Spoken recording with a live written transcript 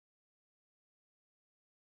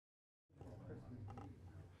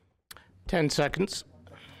10 seconds.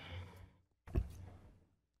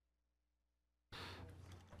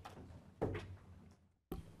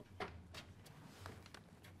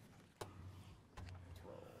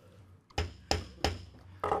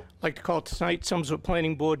 I'd like to call tonight's Somersworth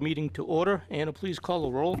Planning Board meeting to order. Anna, please call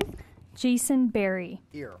the roll. Jason Berry.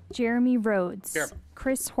 Here. Jeremy Rhodes. Here.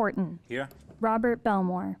 Chris Horton. Here. Robert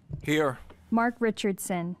Belmore. Here. Mark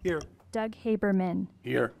Richardson. Here. Doug Haberman.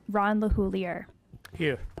 Here. Ron LaHoulier.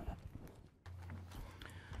 Here.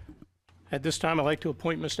 At this time, I'd like to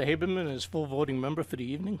appoint Mr. Haberman as full voting member for the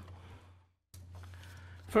evening.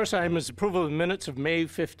 First item is approval of the minutes of May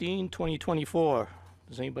 15, 2024.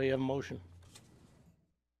 Does anybody have a motion?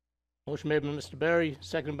 Motion made by Mr. Berry,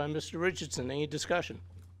 seconded by Mr. Richardson. Any discussion?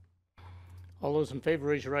 All those in favor,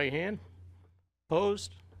 raise your right hand.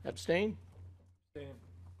 Opposed? Abstain? Abstain.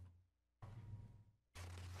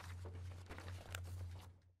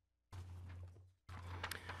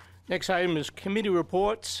 Next item is committee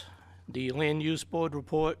reports. The Land Use Board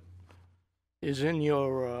report is in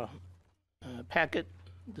your packet.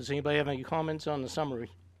 Does anybody have any comments on the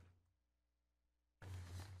summary?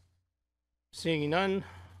 Seeing none,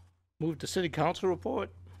 move to City Council report.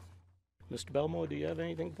 Mr. Belmore, do you have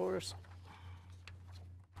anything for us?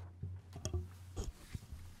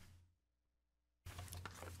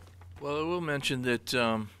 Well, I will mention that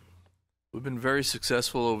we've been very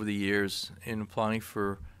successful over the years in applying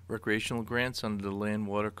for recreational grants under the Land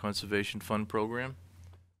Water Conservation Fund program.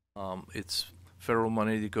 It's federal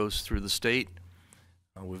money that goes through the state.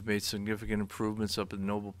 We've made significant improvements up in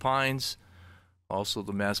Noble Pines, also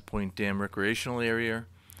the Mass Point Dam recreational area,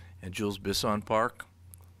 and Jules Bisson Park.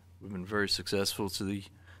 We've been very successful to the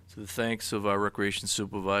thanks of our recreation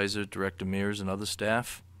supervisor, Director Mears, and other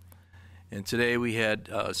staff. And today we had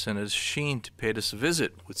Senator Sheen to pay us a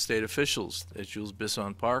visit with state officials at Jules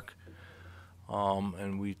Bisson Park.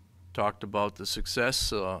 And we talked about the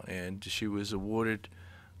success, and she was awarded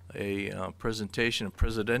a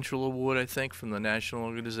presidential award, I think, from the National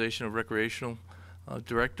Organization of Recreational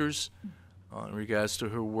Directors in regards to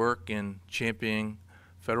her work in championing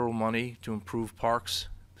federal money to improve parks,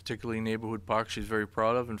 particularly neighborhood parks she's very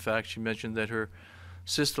proud of. In fact, she mentioned that one of her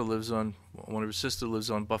sisters lives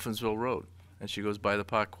on Buffinsville Road, and she goes by the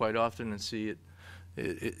park quite often and see it.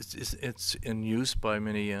 It's in use by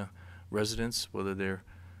many residents, whether they're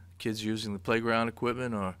kids using the playground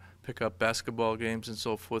equipment or pick up basketball games and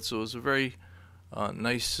so forth. So it was a very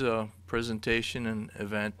nice presentation and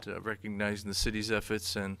event recognizing the city's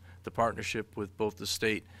efforts and the partnership with both the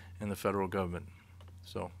state and the federal government.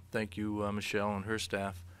 So thank you, Michelle and her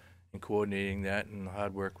staff, in coordinating that and the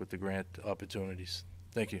hard work with the grant opportunities.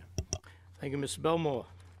 Thank you. Thank you, Mr. Belmore.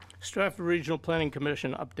 Stratford Regional Planning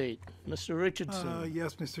Commission update. Mr. Richardson.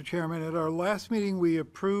 Yes, Mr. Chairman. At our last meeting, we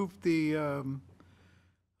approved the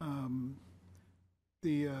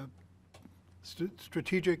the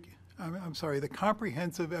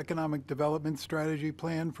Comprehensive Economic Development Strategy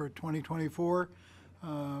Plan for 2024,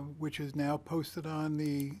 which is now posted on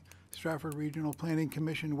the Stratford Regional Planning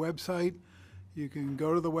Commission website. You can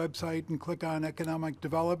go to the website and click on Economic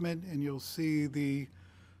Development, and you'll see the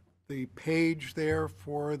page there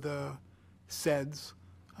for the SEDS,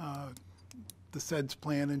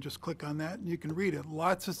 plan, and just click on that and you can read it.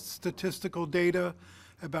 Lots of statistical data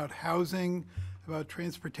about housing, about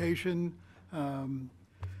transportation,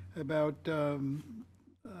 about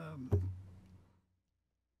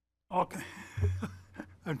all.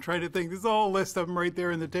 I'm trying to think. There's a whole list of them right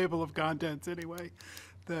there in the table of contents anyway.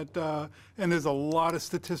 And there's a lot of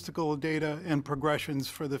statistical data and progressions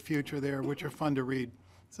for the future there, which are fun to read.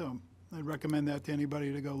 So I'd recommend that to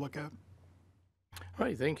anybody to go look at. All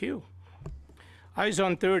right, thank you. Eyes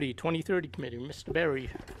on 30, 2030 Committee, Mr. Berry.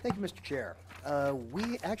 Thank you, Mr. Chair.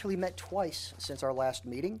 We actually met twice since our last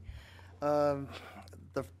meeting. The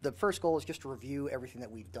first goal is just to review everything that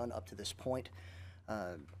we've done up to this point.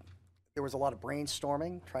 There was a lot of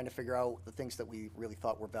brainstorming, trying to figure out the things that we really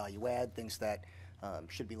thought were value add, things that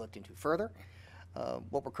should be looked into further.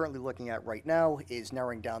 What we're currently looking at right now is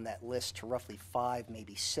narrowing down that list to roughly 5,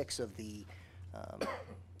 maybe 6 of the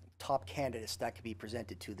top candidates that could be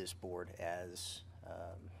presented to this board as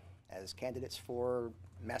candidates for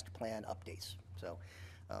master plan updates. So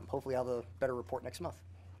hopefully I'll have a better report next month.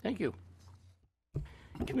 Thank you.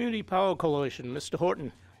 Community Power Coalition, Mr.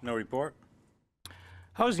 Horton. No report.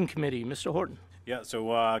 Housing Committee, Mr. Horton. Yeah,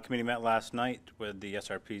 so committee met last night with the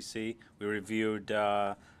SRPC. We reviewed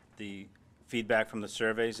the feedback from the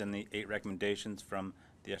surveys and the 8 recommendations from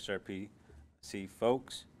the SRPC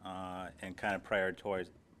folks and kind of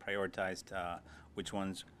prioritized which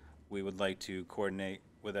ones we would like to coordinate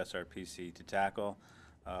with SRPC to tackle.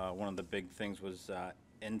 One of the big things was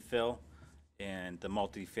infill and the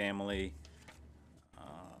multifamily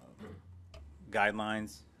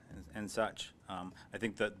guidelines and such. I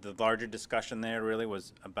think that the larger discussion there really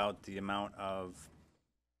was about the amount of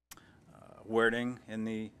wording in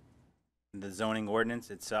the zoning ordinance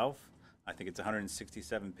itself. I think it's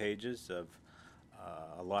 167 pages of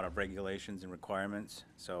a lot of regulations and requirements.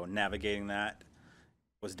 So navigating that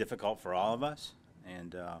was difficult for all of us.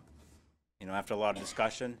 And you know, after a lot of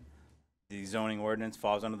discussion, the zoning ordinance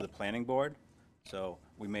falls under the planning board. So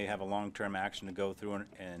we may have a long-term action to go through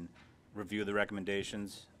and review the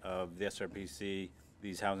recommendations of the SRPC,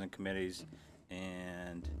 these housing committees,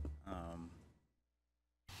 and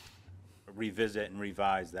revisit and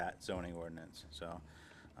revise that zoning ordinance. So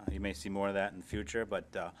you may see more of that in the future, but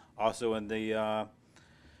also in the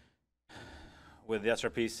with the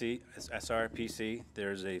SRPC,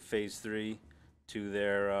 there's a phase 3 to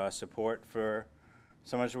their support for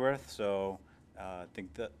Somersworth. So I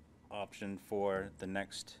think the option for the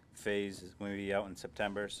next phase is going to be out in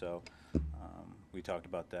September. So we talked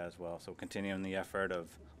about that as well. So continuing the effort of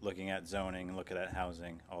looking at zoning and looking at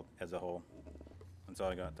housing all, as a whole. That's all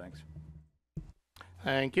I got. Thanks.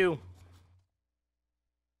 Thank you.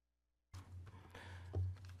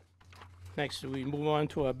 Next, we move on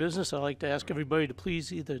to our business. I'd like to ask everybody to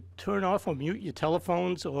please either turn off or mute your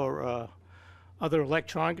telephones or other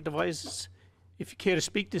electronic devices. If you care to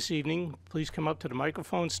speak this evening, please come up to the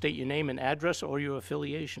microphone, state your name and address or your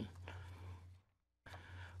affiliation.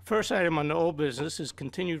 First item on the old business is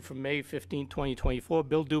continued from May 15, 2024.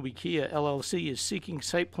 Bill Doobie Kia LLC is seeking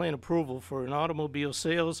site plan approval for an automobile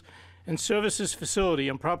sales and services facility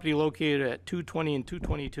on property located at 220 and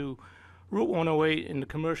 222 Route 108 in the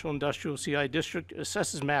Commercial Industrial CI District,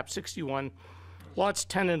 assesses map 61, lots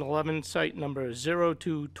 10 and 11, site number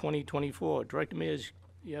 02-2024. Director Mears,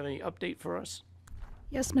 you have any update for us?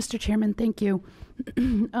 Yes, Mr. Chairman, thank you.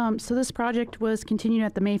 So this project was continued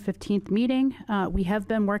at the May 15th meeting. We have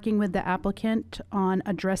been working with the applicant on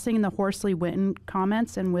addressing the Horsley-Witten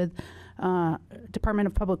comments and with Department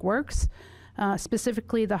of Public Works,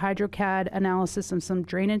 specifically the HydroCAD analysis and some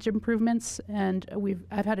drainage improvements. And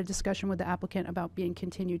I've had a discussion with the applicant about being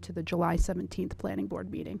continued to the July 17th Planning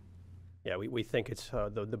Board meeting. Yeah, we think it's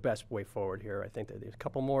the best way forward here. I think that there's a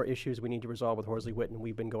couple more issues we need to resolve with Horsley-Witten.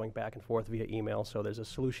 We've been going back and forth via email, so there's a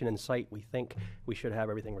solution in sight. We think we should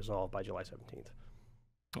have everything resolved by July 17th.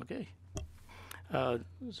 Okay.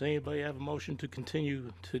 Does anybody have a motion to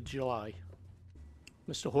continue to July?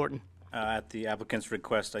 Mr. Horton. At the applicant's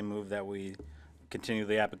request, I move that we continue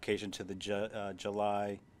the application to the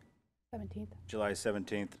July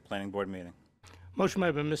 17th Planning Board meeting. Motion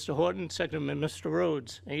made by Mr. Horton, seconded by Mr.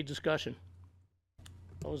 Rhodes. Any discussion?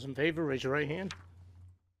 Those in favor, raise your right hand.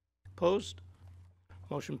 Opposed?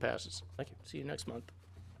 Motion passes. Thank you. See you next month.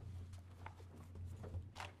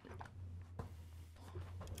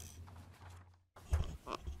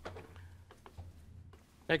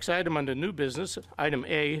 Next item under new business, item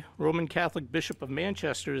A, Roman Catholic Bishop of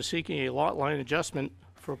Manchester is seeking a lot line adjustment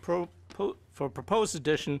for proposed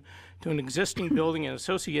addition to an existing building and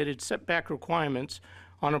associated setback requirements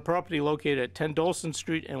on a property located at 10 Dolson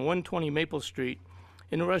Street and 120 Maple Street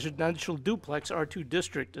in a residential duplex R2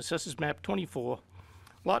 district, assesses map 24,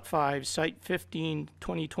 lot 5, site 15,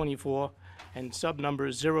 2024, and sub number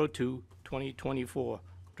 02, 2024.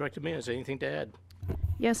 Director Mayor, is there anything to add?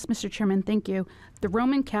 Yes, Mr. Chairman, thank you. The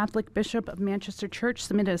Roman Catholic Bishop of Manchester Church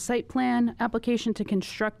submitted a site plan application to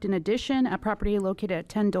construct an addition at property located at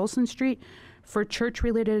 10 Dolson Street for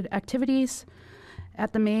church-related activities.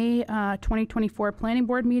 At the May 2024 Planning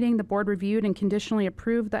Board meeting, the board reviewed and conditionally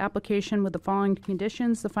approved the application with the following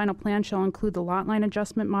conditions. The final plan shall include the lot line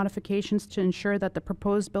adjustment modifications to ensure that the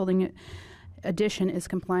proposed building addition is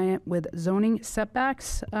compliant with zoning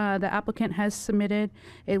setbacks. The applicant has submitted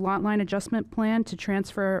a lot line adjustment plan to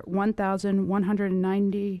transfer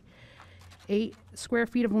 1,198 square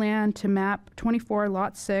feet of land to map 24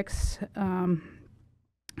 lot 6,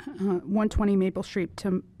 120 Maple Street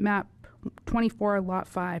to map 24 lot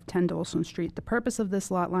 5, 10 Dolson Street. The purpose of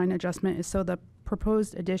this lot line adjustment is so the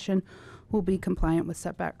proposed addition will be compliant with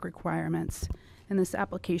setback requirements. And this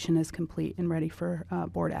application is complete and ready for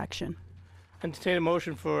board action. Entertain a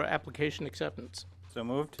motion for application acceptance. So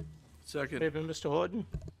moved. Second. Made by Mr. Horton,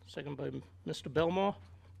 second by Mr. Belmore.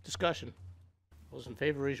 Discussion. Those in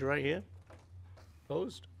favor, raise your right hand.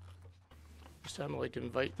 Opposed? This time I'd like to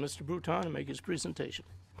invite Mr. Bruton to make his presentation.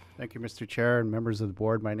 Thank you, Mr. Chair and members of the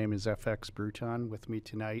board. My name is FX Bruton. With me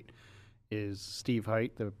tonight is Steve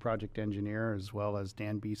Height, the project engineer, as well as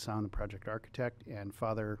Dan Bisson, the project architect, and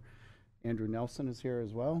Father Andrew Nelson is here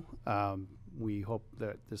as well. We hope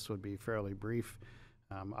that this would be fairly brief.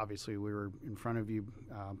 Obviously, we were in front of you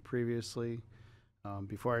previously.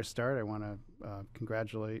 Before I start, I want to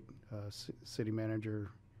congratulate City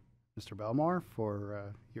Manager Mr. Belmore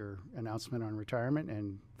for your announcement on retirement,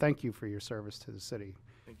 and thank you for your service to the city.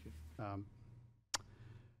 Thank you. I'm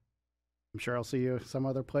sure I'll see you some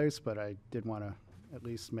other place, but I did want to at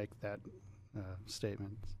least make that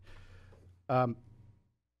statement.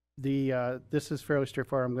 This is fairly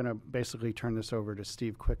straightforward. I'm going to basically turn this over to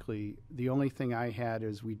Steve quickly. The only thing I had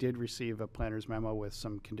is we did receive a planner's memo with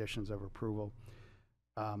some conditions of approval.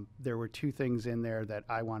 There were two things in there that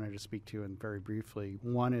I wanted to speak to, and very briefly.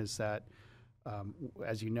 One is that,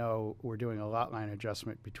 as you know, we're doing a lot line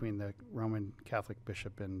adjustment between the Roman Catholic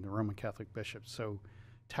bishop and the Roman Catholic bishop. So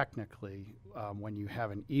technically, when you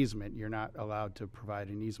have an easement, you're not allowed to provide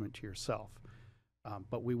an easement to yourself.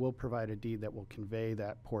 But we will provide a deed that will convey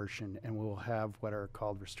that portion, and we will have what are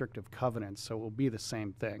called restrictive covenants. So it will be the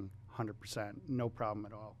same thing, 100%, no problem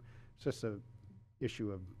at all. It's just an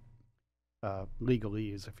issue of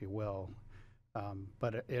legalese, if you will.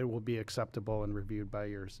 But it will be acceptable and reviewed by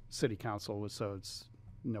your city council, so it's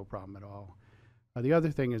no problem at all. The other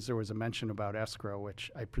thing is there was a mention about escrow, which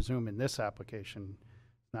I presume in this application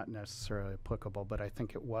not necessarily applicable, but I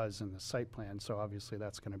think it was in the site plan, so obviously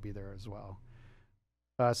that's going to be there as well.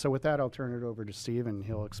 So with that, I'll turn it over to Steve, and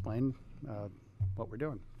he'll explain what we're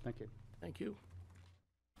doing. Thank you. Thank you.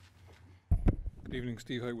 Good evening,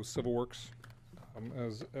 Steve Height with Civil Works.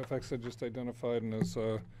 As FX had just identified, and as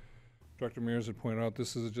Director Mears had pointed out,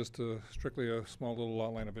 this is just strictly a small little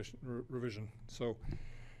lot line revision. So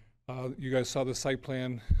you guys saw the site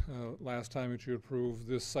plan last time that you approved.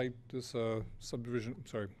 This site, this subdivision,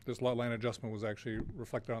 this lot line adjustment was actually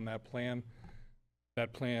reflected on that plan.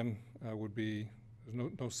 That plan would be,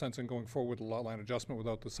 there's no sense in going forward with the lot line adjustment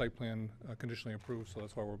without the site plan conditionally approved, so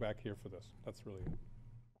that's why we're back here for this. That's really it.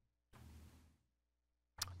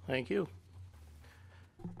 Thank you.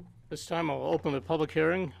 This time I'll open the public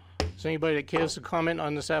hearing. Is anybody that cares to comment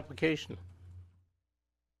on this application?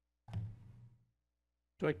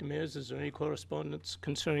 Director Mears, is there any correspondence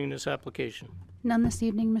concerning this application? None this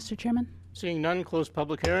evening, Mr. Chairman. Seeing none, close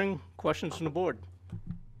public hearing. Questions from the board?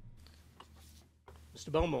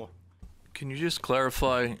 Mr. Belmore. Can you just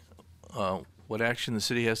clarify what action the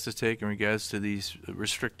city has to take in regards to these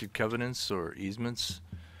restricted covenants or easements?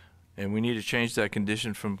 And we need to change that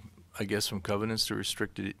condition from, I guess, from covenants to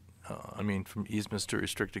restricted, from easements to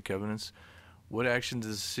restricted covenants. What action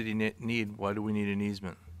does the city need? Why do we need an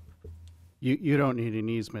easement? You don't need an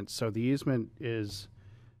easement. So the easement is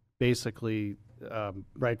basically,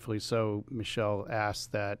 rightfully so, Michelle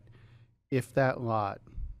asked that if that lot,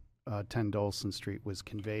 10 Dolson Street, was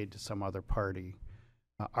conveyed to some other party,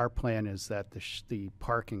 our plan is that the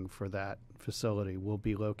parking for that facility will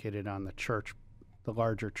be located on the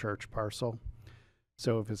larger church parcel.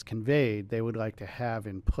 So if it's conveyed, they would like to have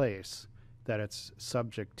in place that it's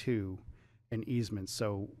subject to an easement.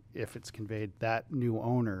 So if it's conveyed, that new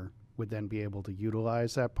owner would then be able to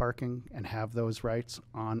utilize that parking and have those rights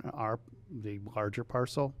on the larger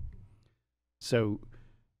parcel. So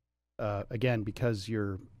again, because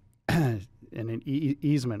you're in an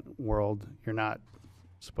easement world, you're not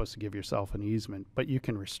supposed to give yourself an easement, but you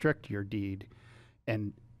can restrict your deed.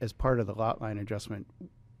 And as part of the lot line adjustment,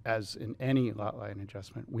 as in any lot line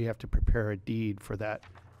adjustment, we have to prepare a deed for that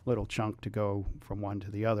little chunk to go from one to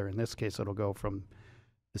the other. In this case, it'll go from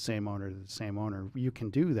the same owner to the same owner. You can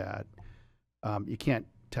do that. You can't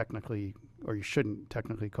technically, or you shouldn't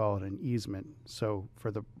technically call it an easement. So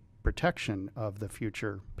for the protection of the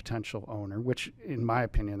future potential owner, which in my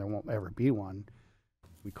opinion, there won't ever be one,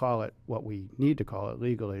 we call it what we need to call it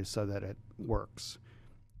legally so that it works.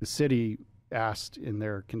 The city asked in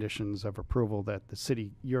their conditions of approval that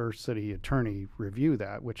your city attorney review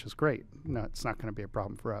that, which is great. No, it's not going to be a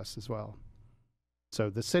problem for us as well. So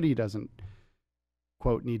the city doesn't,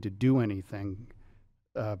 quote, need to do anything.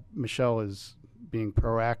 Michelle is being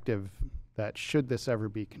proactive that should this ever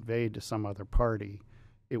be conveyed to some other party,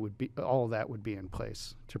 it would be, all of that would be in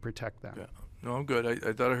place to protect them. Yeah. No, I'm good.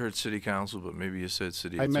 I thought I heard city council, but maybe you said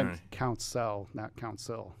city attorney. I meant council, not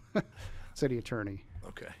council. City attorney.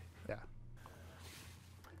 Okay. Yeah.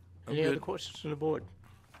 Any other questions from the board?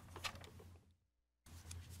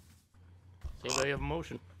 Does anybody have a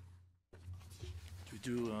motion? We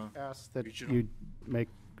do. Ask that regional? you make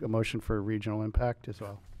a motion for regional impact as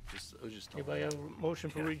well. Anybody have a motion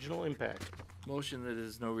for regional impact? Motion that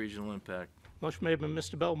is no regional impact. Motion made by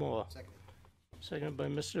Mr. Belmore. Second. Seconded by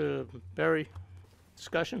Mr. Berry.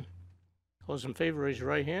 Discussion? Those in favor, raise your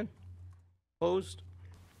right hand. Opposed?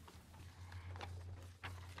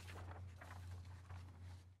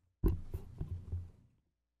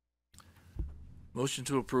 Motion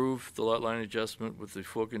to approve the lot line adjustment with the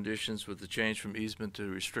four conditions with the change from easement to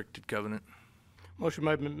restricted covenant. Motion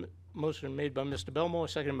made by Mr. Belmore,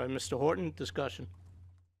 seconded by Mr. Horton. Discussion.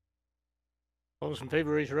 All those in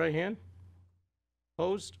favor, raise your right hand.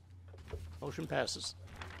 Opposed? Motion passes.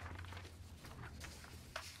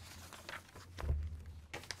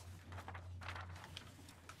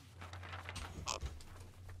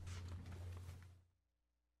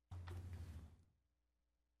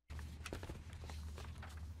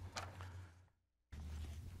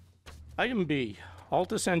 Item B,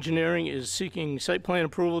 Altus Engineering is seeking site plan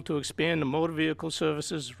approval to expand the motor vehicle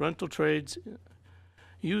services rental trades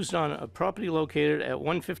used on a property located at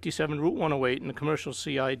 157 Route 108 in the Commercial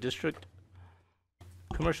CI District,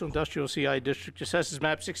 Commercial Industrial CI District, assesses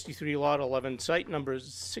map 63, lot 11, site number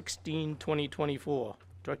 16/2024.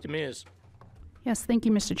 Director Mears. Yes, thank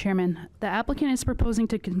you, Mr. Chairman. The applicant is proposing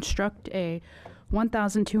to construct a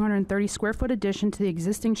 1,230 square foot addition to the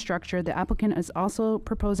existing structure. The applicant is also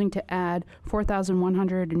proposing to add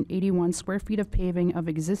 4,181 square feet of paving of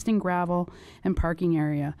existing gravel and parking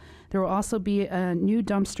area. There will also be a new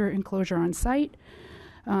dumpster enclosure on site.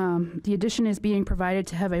 The addition is being provided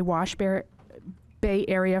to have a wash bay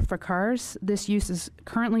area for cars. This use is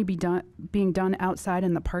currently being done outside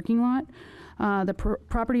in the parking lot. The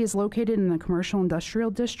property is located in the Commercial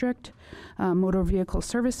Industrial District, Motor Vehicle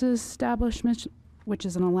Services Establishment, which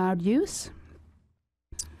is an allowed use.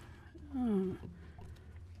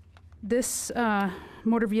 This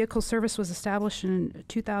motor vehicle service was established in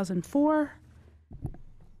 2004.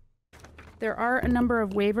 There are a number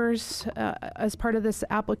of waivers as part of this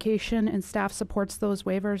application, and staff supports those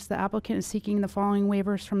waivers. The applicant is seeking the following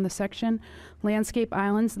waivers from the section: landscape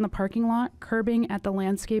islands in the parking lot, curbing at the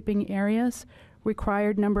landscaping areas,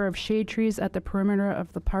 required number of shade trees at the perimeter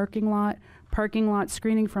of the parking lot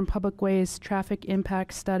screening from public ways, traffic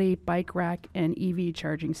impact study, bike rack, and EV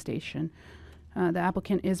charging station. The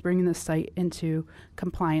applicant is bringing the site into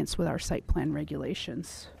compliance with our site plan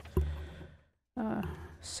regulations.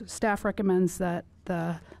 Staff recommends that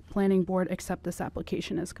the planning board accept this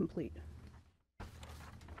application as complete.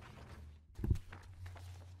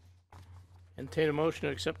 Entertain a motion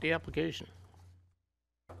to accept the application.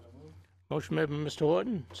 Motion made by Mr.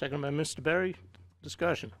 Horton, seconded by Mr. Berry.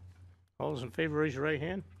 Discussion. All those in favor, raise your right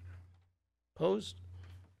hand. Opposed?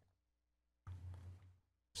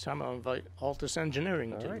 This time I'll invite Altus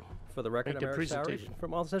Engineering to right. For the record, make their I'm Eric Sowers presentation.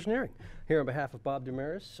 from Altus Engineering. Here on behalf of Bob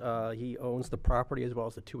Damaris. He owns the property as well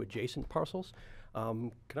as the two adjacent parcels.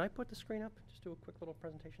 Can I put the screen up? Just do a quick little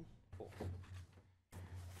presentation. Cool.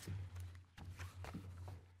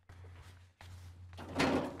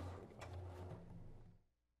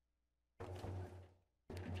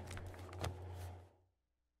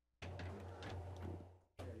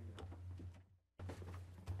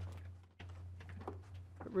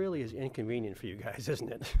 It really is inconvenient for you guys, isn't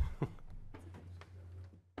it?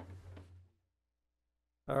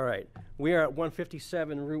 All right, we are at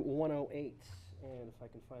 157 Route 108, and if I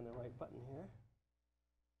can find the right button here.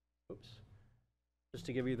 Oops. Just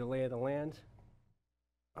to give you the lay of the land.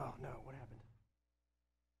 Oh no, what happened?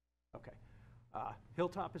 Okay.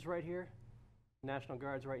 Hilltop is right here. National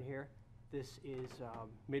Guard's right here. This is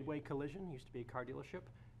Midway Collision, used to be a car dealership.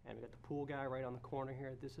 And we got the pool guy right on the corner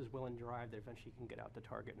here. This is Willen Drive that eventually can get out to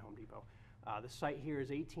Target and Home Depot. The site here is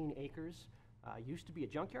 18 acres. Used to be a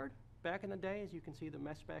junkyard back in the day, as you can see the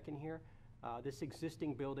mess back in here. This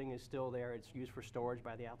existing building is still there. It's used for storage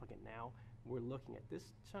by the applicant now. We're looking at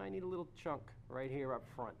this tiny little chunk right here up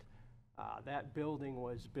front. That building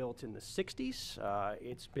was built in the 60s.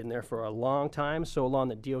 It's been there for a long time, so long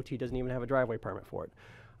that DOT doesn't even have a driveway permit for it.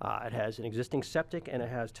 It has an existing septic and it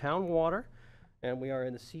has town water. And we are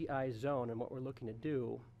in the CI zone, and what we're looking to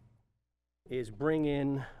do is bring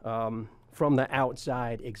in, from the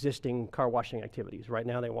outside, existing car washing activities. Right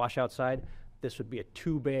now, they wash outside. This would be a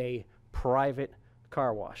two-bay private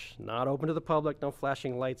car wash, not open to the public, no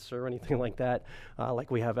flashing lights or anything like that, like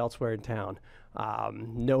we have elsewhere in town.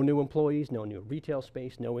 No new employees, no new retail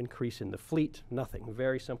space, no increase in the fleet, nothing.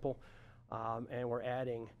 Very simple. And we're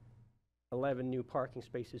adding 11 new parking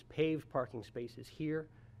spaces, paved parking spaces here,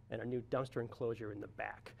 and a new dumpster enclosure in the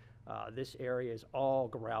back. This area is all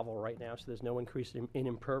gravel right now, so there's no increase in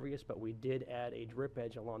impervious, but we did add a drip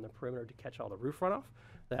edge along the perimeter to catch all the roof runoff.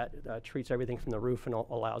 That treats everything from the roof and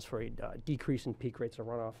allows for a decrease in peak rates of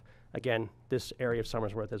runoff. Again, this area of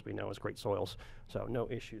Somersworth, as we know, is great soils, so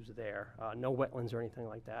no issues there. No wetlands or anything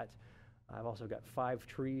like that. I've also got 5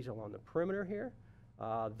 trees along the perimeter here.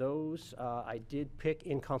 Those I did pick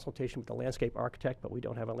in consultation with the landscape architect, but we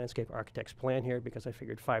don't have a landscape architect's plan here because I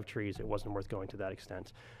figured 5 trees, it wasn't worth going to that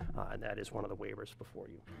extent. And that is one of the waivers before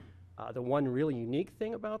you. The one really unique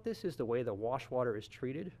thing about this is the way the wash water is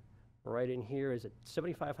treated. Right in here is a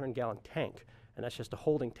 7,500 gallon tank, and that's just a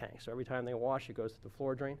holding tank. So every time they wash, it goes to the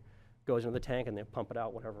floor drain, goes into the tank, and they pump it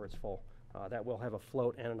out whenever it's full. That will have a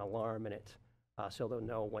float and an alarm in it, so they'll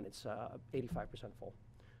know when it's 85% full.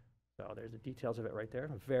 So there's the details of it right there.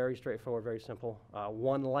 Very straightforward, very simple.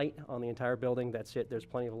 One light on the entire building, that's it. There's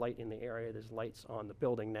plenty of light in the area. There's lights on the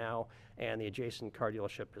building now, and the adjacent car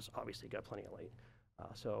dealership has obviously got plenty of light.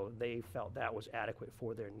 So they felt that was adequate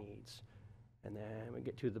for their needs. And then we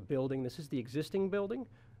get to the building. This is the existing building,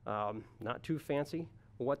 not too fancy.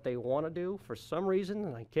 What they want to do, for some reason,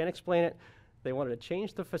 and I can't explain it, they wanted to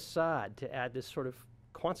change the facade to add this sort of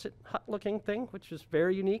Quonset hut-looking thing, which is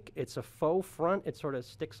very unique. It's a faux front. It sort of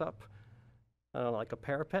sticks up, I don't know, like a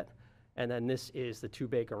parapet. And then this is the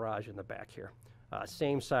two-bay garage in the back here.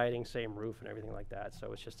 Same siding, same roof, and everything like that.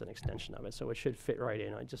 So it's just an extension of it. So it should fit right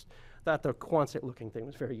in. I just thought the Quonset-looking thing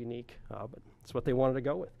was very unique, but it's what they wanted to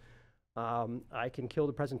go with. I can kill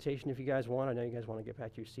the presentation if you guys want. I know you guys want to get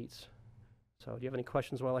back to your seats. So do you have any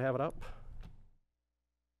questions while I have it up?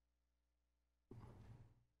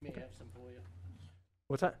 May have some for you.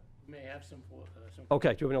 What's that? May have some for some Okay,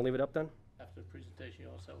 do you want me to leave it up then? after the presentation. You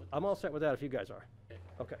all set with I'm all set with that if you guys are. Okay.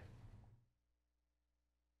 Okay.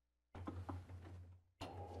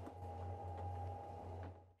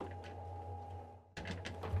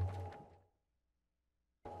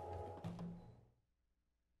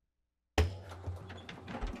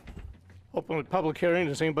 Open with public hearing.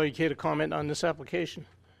 Does anybody care to comment on this application?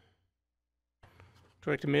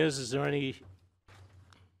 Director Mears, is there any?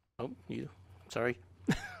 Oh, you. Sorry.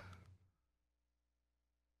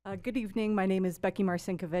 Good evening. My name is Becky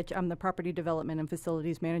Marcinkovich. I'm the Property Development and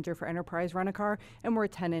Facilities Manager for Enterprise Rent-A-Car, and we're a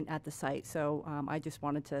tenant at the site. So I just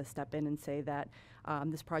wanted to step in and say that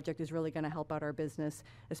this project is really going to help out our business,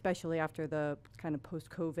 especially after the kind of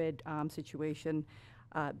post-COVID situation.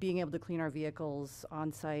 Being able to clean our vehicles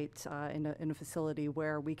on site in a facility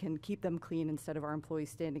where we can keep them clean instead of our employees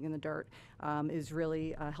standing in the dirt is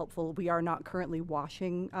really helpful. We are not currently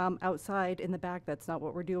washing outside in the back. That's not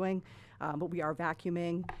what we're doing. But we are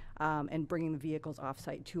vacuuming and bringing the vehicles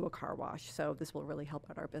off-site to a car wash. So this will really help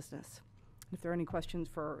out our business. If there are any questions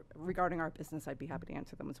regarding our business, I'd be happy to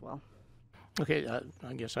answer them as well. Okay,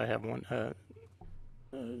 I guess I have one.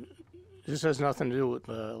 This has nothing to do with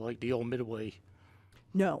like the old Midway.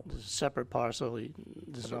 No. This is a separate parcel.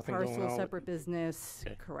 There's nothing going Parcel, on. separate business.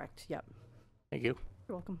 Okay. Correct. Yep. Thank you.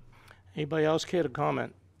 You're welcome. Anybody else care to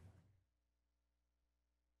comment?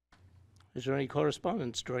 Is there any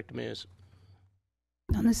correspondence, Director Mears?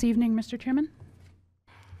 None this evening, Mr. Chairman.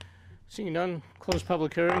 Seeing none, close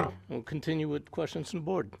public hearing. We'll continue with questions from the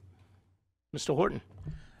board. Mr. Horton.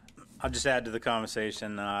 I'll just add to the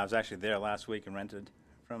conversation. I was actually there last week and rented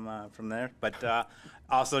from there, but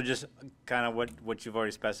also just kind of what you've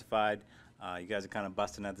already specified. You guys are kind of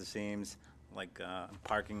busting at the seams. Like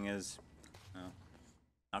parking is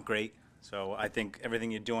not great. So I think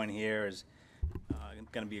everything you're doing here is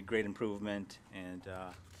going to be a great improvement and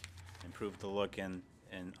improve the look and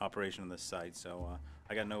operation of the site. So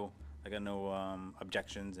I got no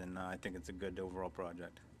objections, and I think it's a good overall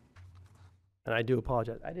project. And I do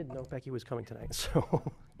apologize. I didn't know Becky was coming tonight,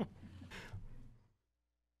 so.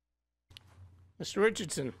 Mr.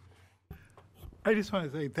 Richardson. I just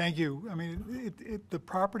want to say thank you. I mean, the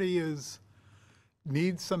property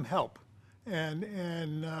needs some help, and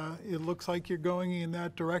it looks like you're going in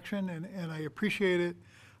that direction, and I appreciate it.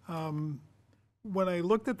 When I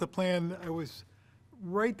looked at the plan, I was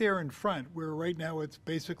right there in front, where right now it's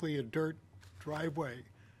basically a dirt driveway.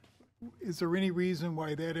 Is there any reason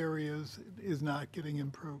why that area is not getting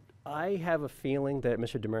improved? I have a feeling that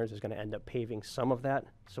Mr. Demers is going to end up paving some of that,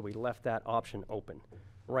 so we left that option open.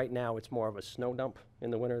 Right now, it's more of a snow dump in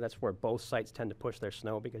the winter. That's where both sites tend to push their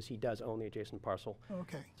snow because he does own the adjacent parcel.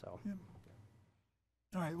 Okay. So. Yeah.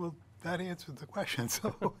 All right, well, that answers the question.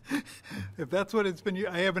 So if that's what it's been,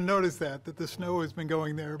 I haven't noticed that the snow has been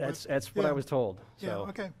going there. That's but, what I was told. So. Yeah,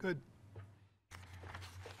 okay, good.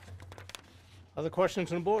 Other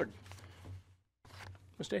questions on the board?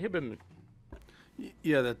 Mr. Hibberman.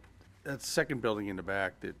 Yeah, that second building in the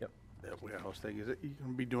back, that warehouse thing, is it, you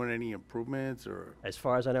going to be doing any improvements or? As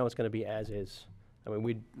far as I know, it's going to be as is. I mean,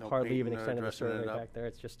 we No hardly even painting or extended the dressing it survey up? back there.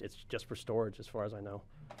 It's just for storage, as far as I know.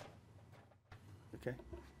 Okay.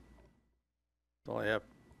 That's all I have.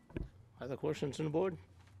 Other questions on the board?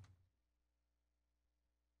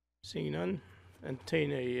 Seeing none,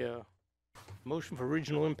 entertain a motion for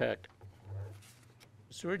regional impact.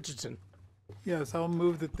 Mr. Richardson. Yes, I'll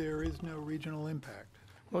move that there is no regional impact.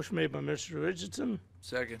 Motion made by Mr. Richardson,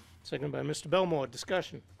 Second. seconded by Mr. Belmore.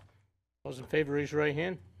 Discussion. Those in favor, raise your right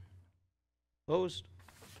hand. Opposed?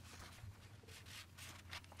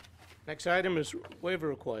 Next item is waiver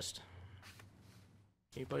request.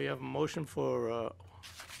 Anybody have a motion for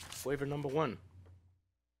waiver number 1?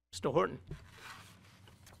 Mr. Horton.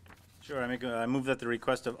 Sure, I move that the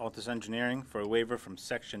request of Altus Engineering for a waiver from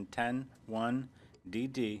Section 10(1)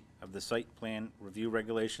 DD of the Site Plan Review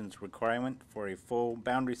Regulations requirement for a full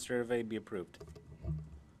boundary survey be approved.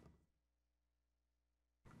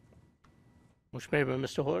 Motion made by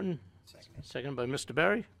Mr. Horton. Second by Mr.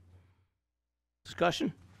 Barry.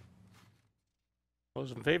 Discussion?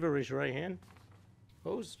 Those in favor, raise your right hand.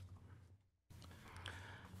 Opposed?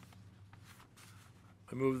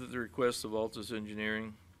 I move that the request of Altus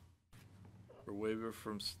Engineering for waiver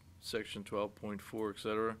from section 12.4, et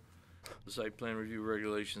cetera, the site plan review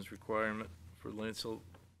regulations requirement for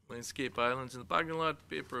landscape islands in the parking lot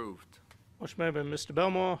be approved. Motion made by Mr.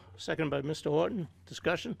 Belmore, second by Mr. Horton.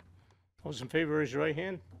 Discussion? Those in favor, raise your right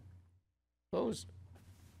hand. Opposed?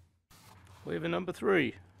 Waiver number 3.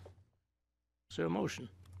 Is there a motion?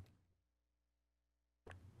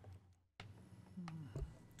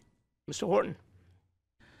 Mr. Horton.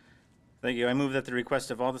 Thank you. I move that the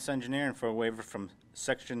request of Altus Engineering for a waiver from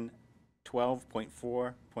Section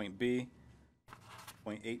 12.4.b,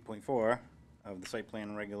 .8.4 of the site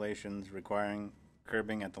plan regulations requiring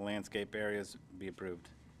curbing at the landscape areas be approved.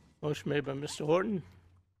 Motion made by Mr. Horton.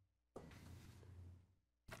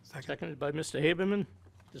 Seconded by Mr. Haberman.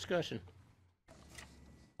 Discussion.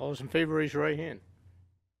 All those in favor, raise your right hand.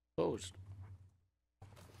 Opposed?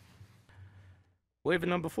 Waiver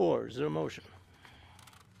number 4. Is there a motion?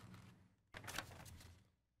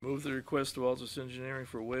 Move the request of Altus Engineering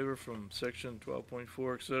for a waiver from section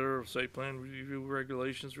 12.4, et cetera, of site plan review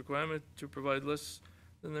regulations requirement to provide less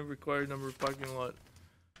than the required number of parking lot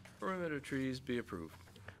perimeter trees be approved.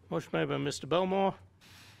 Motion made by Mr. Belmore.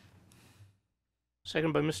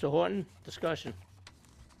 Second by Mr. Horton. Discussion.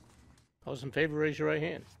 All those in favor, raise your right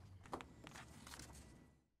hand.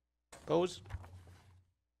 Opposed?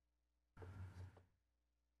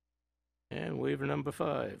 And waiver number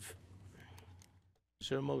 5. Is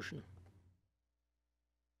there a motion?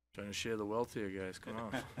 Trying to share the wealth here, guys. Come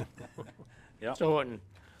on. Yep. Mr. Horton.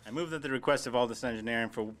 I move that the request of Altus Engineering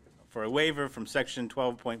for a waiver from Section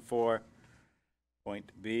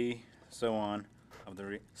 12.4.b, so on, of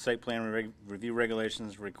the site plan review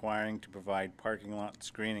regulations requiring to provide parking lot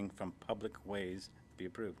screening from public ways be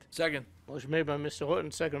approved. Second. Motion made by Mr.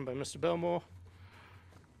 Horton, second by Mr. Belmore.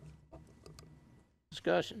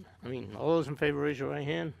 Discussion. All those in favor, raise your right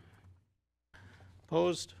hand.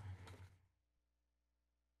 Opposed?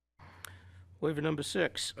 Waiver number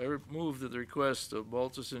 6. I move that the request of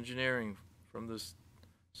Altus Engineering from this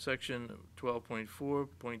section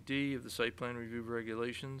 12.4.d of the site plan review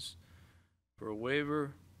regulations for a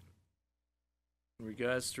waiver in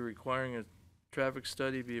regards to requiring a traffic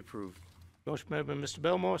study be approved. Motion made by Mr.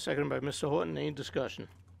 Belmore, seconded by Mr. Horton. Any discussion?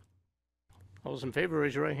 All those in favor,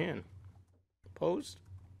 raise your right hand. Opposed?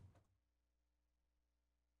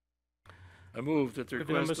 I move that the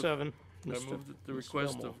Waiver number request of 7. I move that the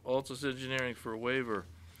request of Altus Engineering for a waiver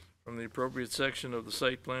from the appropriate section of the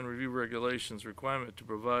site plan review regulations requirement to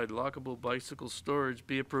provide lockable bicycle storage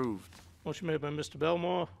be approved. Motion made by Mr.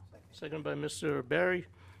 Belmore, seconded by Mr. Barry.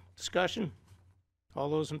 Discussion? All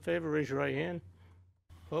those in favor, raise your right hand.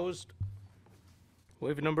 Opposed?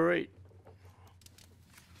 Waiver number 8.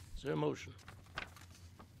 Is there a motion?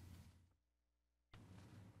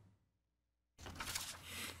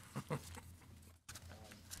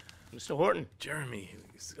 Mr. Horton. Jeremy,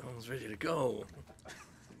 he's almost ready to go.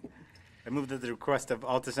 I move that the request of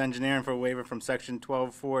Altus Engineering for a waiver from Section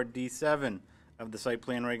 12.4.d7 of the site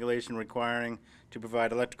plan regulation requiring to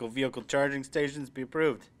provide electrical vehicle charging stations be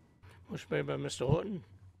approved. Motion made by Mr. Horton.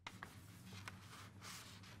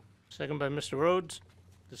 Second by Mr. Rhodes.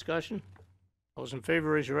 Discussion? All those in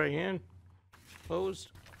favor, raise your right hand. Opposed?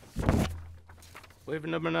 Waiver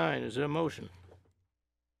number 9. Is there a motion?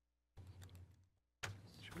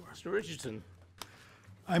 Mr. Richardson.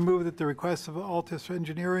 I move that the request of Altus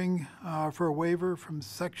Engineering for a waiver from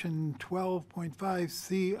Section 12.5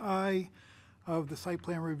 CI of the site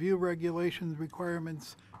plan review regulations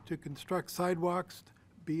requirements to construct sidewalks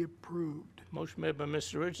be approved. Motion made by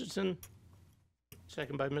Mr. Richardson.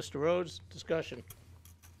 Second by Mr. Rhodes. Discussion.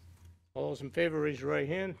 All those in favor, raise your right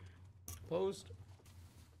hand. Opposed?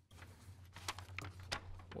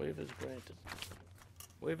 Waiver is granted.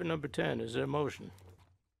 Waiver number 10. Is there a motion?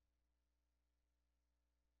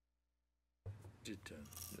 Did 10.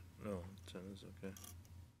 No, 10 is okay.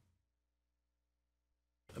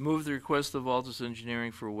 I move the request of Altus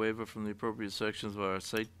Engineering for a waiver from the appropriate sections of our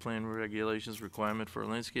site plan regulations requirement for a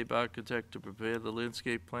landscape architect to prepare the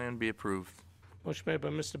landscape plan be approved. Motion made by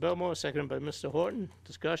Mr. Belmore, seconded by Mr. Horton.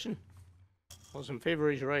 Discussion? All those in favor,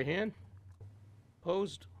 raise your right hand.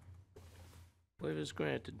 Opposed? Waiver is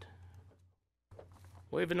granted.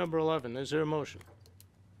 Waiver number 11, is there a motion?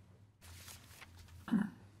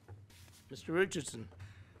 Mr. Richardson.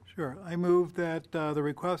 Sure. I move that the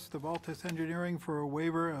request of Altus Engineering for a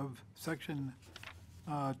waiver of section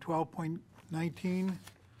 12.19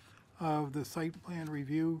 of the site plan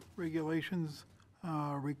review regulations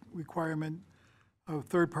requirement of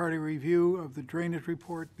third-party review of the drainage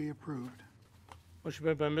report be approved. Motion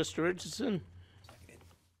made by Mr. Richardson.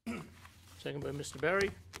 Second by Mr.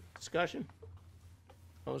 Berry. Discussion?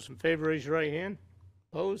 All those in favor, raise your right hand.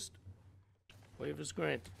 Opposed? Waiver is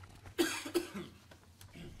granted.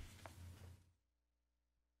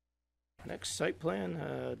 Next, site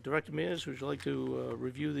plan. Director Mears, would you like to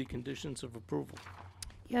review the conditions of approval?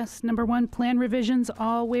 Yes, number 1, plan revisions.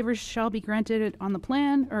 All waivers shall be granted on the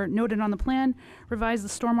plan, or noted on the plan. Revise the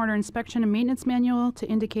stormwater inspection and maintenance manual to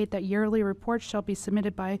indicate that yearly reports shall be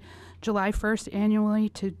submitted by July 1st annually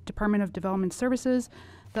to Department of Development Services.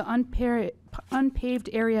 The unpaved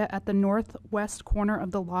area at the northwest corner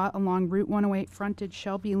of the lot along Route 108 frontage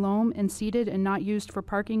shall be loam and seeded and not used for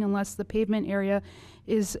parking unless the pavement area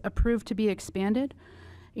is approved to be expanded.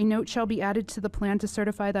 A note shall be added to the plan to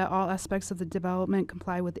certify that all aspects of the development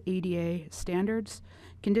comply with ADA standards.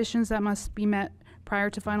 Conditions that must be met prior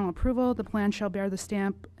to final approval. The plan shall bear the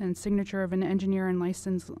stamp and signature of an engineer and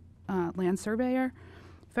licensed land surveyor.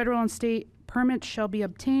 Federal and state permits shall be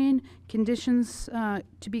obtained. Conditions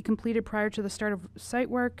to be completed prior to the start of site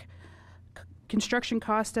work. Construction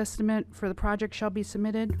cost estimate for the project shall be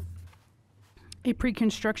submitted. A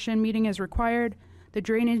pre-construction meeting is required. The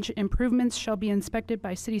drainage improvements shall be inspected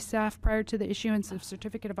by city staff prior to the issuance of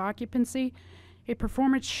certificate of occupancy. A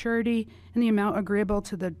performance surety in the amount agreeable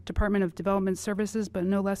to the Department of Development Services, but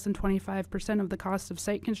no less than 25% of the cost of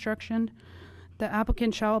site construction. The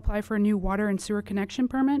applicant shall apply for a new water and sewer connection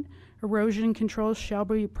permit. Erosion controls shall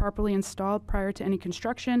be properly installed prior to any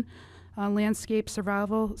construction. Landscape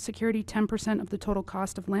survival security, 10% of the total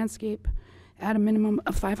cost of landscape, at a minimum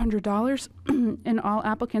of $500. And all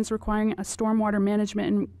applicants requiring a stormwater management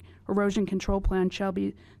and erosion control plan shall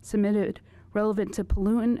be submitted relevant to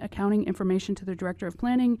pollutant accounting information to the Director of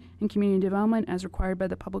Planning and Community Development as required by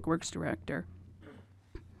the Public Works Director.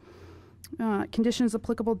 Conditions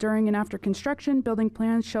applicable during and after construction. Building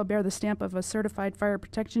plans shall bear the stamp of a certified fire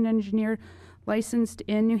protection engineer licensed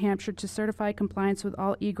in New Hampshire to certify compliance with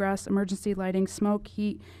all egress, emergency lighting, smoke,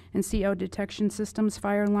 heat, and CO detection systems,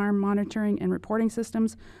 fire alarm monitoring and reporting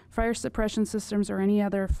systems, fire suppression systems, or any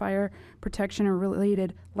other fire protection or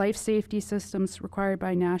related life safety systems required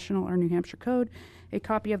by national or New Hampshire code. A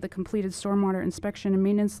copy of the completed stormwater inspection and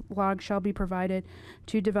maintenance log shall be provided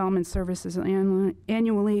to Development Services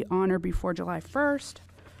annually on or before July 1st.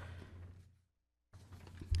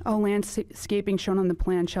 All landscaping shown on the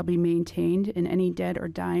plan shall be maintained, and any dead or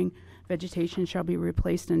dying vegetation shall be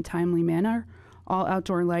replaced in a timely manner. All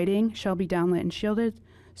outdoor lighting shall be downlit and shielded,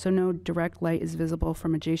 so no direct light is visible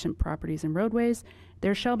from adjacent properties and roadways.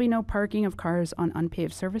 There shall be no parking of cars on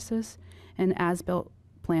unpaved surfaces, and as-built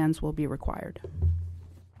plans will be required.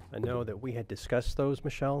 I know that we had discussed those,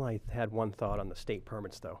 Michelle. I had one thought on the state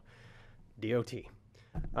permits, though. DOT.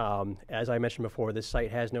 As I mentioned before, this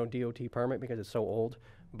site has no DOT permit because it's so old,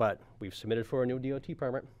 but we've submitted for a new DOT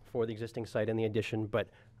permit for the existing site and the addition, but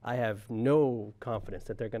I have no confidence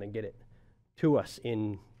that they're going to get it to us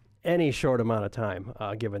in any short amount of time,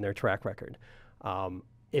 given their track record.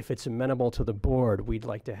 If it's amenable to the board, we'd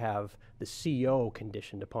like to have the CO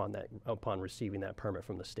conditioned upon that, upon receiving that permit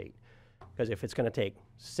from the state. Because if it's going to take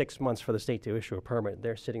 6 months for the state to issue a permit,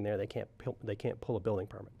 they're sitting there, they can't pull a building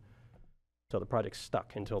permit. So the project's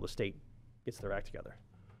stuck until the state gets their act together.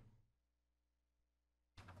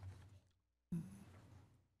 Is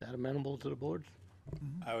that amenable to the board?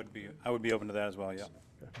 I would be open to that as well, yeah.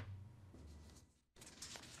 Okay.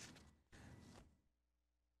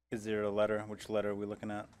 Is there a letter? Which letter are we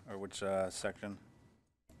looking at, or which section?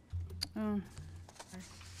 Trying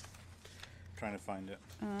to find it.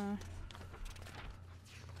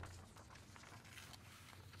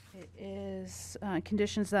 It is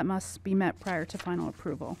conditions that must be met prior to final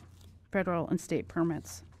approval. Federal and state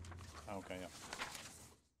permits. Okay,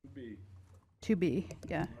 yeah. 2B,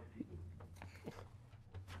 yeah.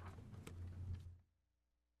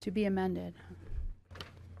 To be amended.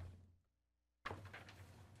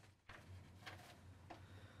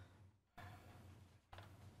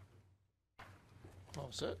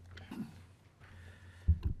 All set.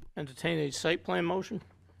 Entertain a site plan motion.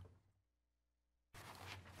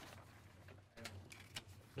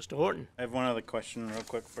 Mr. Horton. I have one other question real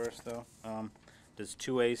quick first, though. Does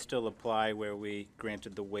 2A still apply where we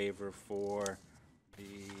granted the waiver for the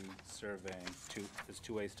surveying? Does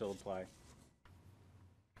 2A still apply?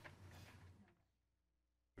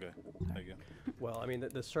 Okay, thank you. Well, I mean,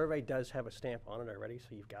 the survey does have a stamp on it already,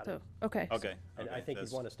 so you've got So, it. okay. Okay. And I think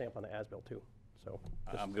you'd want a stamp on the as-built too, so.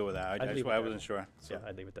 just- I'm good with that. I'd I leave it I there. wasn't sure. So Yeah,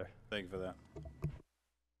 I'd leave it there. thank you for that.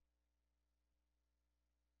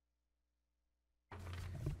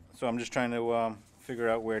 So I'm just trying to figure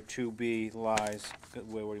out where 2B lies,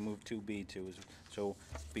 where we move 2B to. So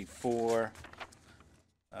before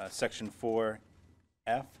section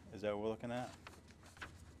 4F, is that what we're looking at?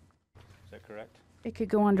 Is that correct? It could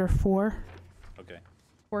go under 4, Okay,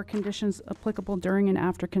 or conditions applicable during and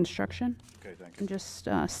after construction, okay, thank you. and just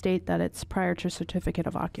state that it's prior to certificate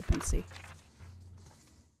of occupancy.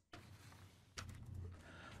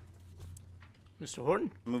 Mr.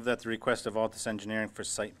 Horton? Move that the request of Altus Engineering for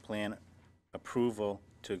site plan approval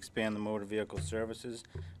to expand the motor vehicle services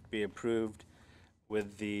be approved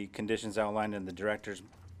with the conditions outlined in the director's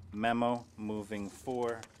memo, moving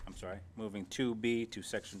 2B to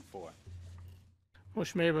section 4.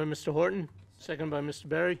 Motion made by Mr. Horton, seconded by Mr.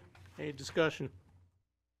 Berry. Any discussion?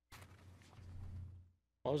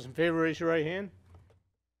 All those in favor, raise your right hand.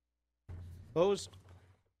 Opposed?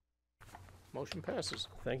 Motion passes.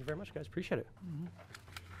 Thank you very much, guys. Appreciate it.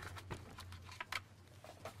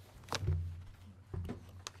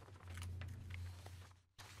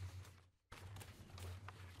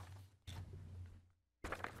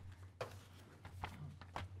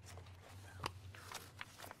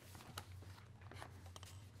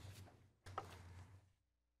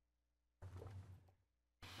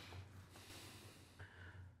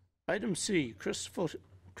 Item C,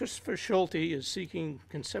 Christopher Schulte is seeking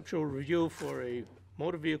conceptual review for a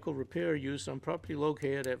motor vehicle repair use on property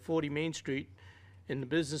located at 40 Main Street in the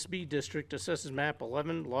Business B District, assesses map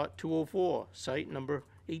 11, lot 204, site number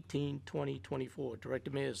 18/2024.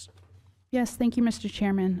 Director Mears. Yes, thank you, Mr.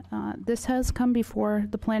 Chairman. This has come before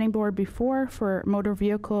the planning board before for motor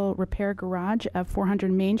vehicle repair garage at 400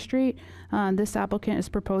 Main Street. This applicant is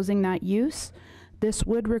proposing that use. This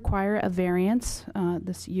would require a variance,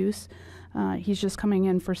 this use. He's just coming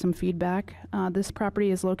in for some feedback. This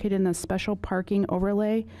property is located in a special parking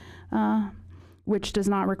overlay, which does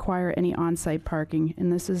not require any on-site parking.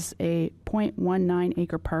 And this is a 0.19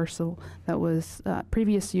 acre parcel that was,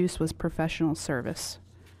 previous use was professional service.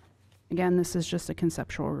 Again, this is just a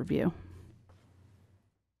conceptual review.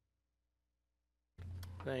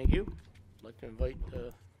 Thank you. I'd like to invite,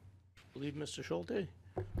 I believe, Mr. Schulte.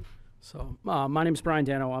 So, my name is Brian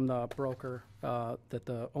Dano. I'm the broker that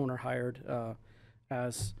the owner hired.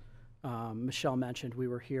 As Michelle mentioned, we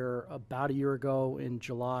were here about a year ago in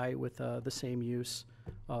July with the same use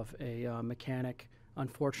of a mechanic.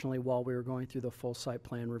 Unfortunately, while we were going through the full site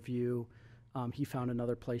plan review, he found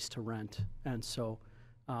another place to rent, and so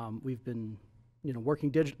we've been, working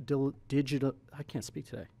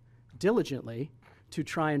diligently to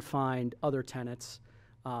try and find other tenants.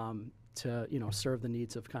 To serve the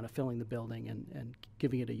needs of kind of filling the building and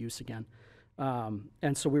giving it a use again.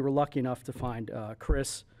 And so we were lucky enough to find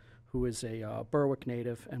Chris, who is a Berwick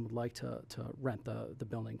native and would like to rent the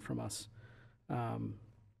building from us.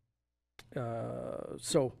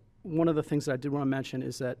 So one of the things that I did want to mention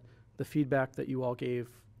is that the feedback that you all gave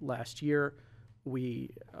last year,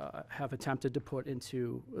 we have attempted to put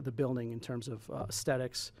into the building in terms of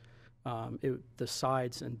aesthetics. The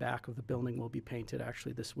sides and back of the building will be painted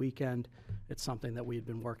actually this weekend. It's something that we had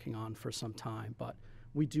been working on for some time, but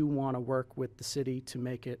we do want to work with the city to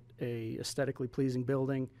make it a aesthetically pleasing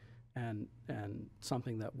building and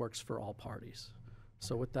something that works for all parties.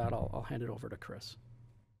 So with that, I'll hand it over to Chris.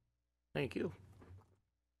 Thank you.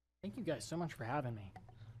 Thank you guys so much for having me.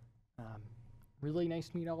 Really nice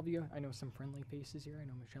to meet all of you. I know some friendly faces here. I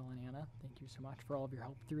know Michelle and Anna. Thank you so much for all of your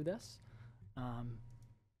help through this.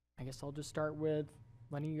 I guess I'll just start with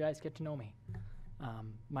letting you guys get to know me.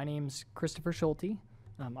 My name's Christopher Schulte.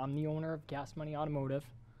 I'm the owner of Gas Money Automotive.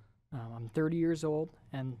 I'm 30 years old,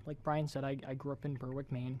 and like Brian said, I grew up in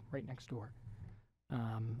Berwick, Maine, right next door.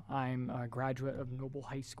 I'm a graduate of Noble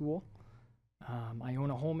High School. I own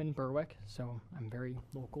a home in Berwick, so I'm very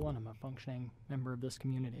local, and I'm a functioning member of this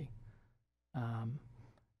community.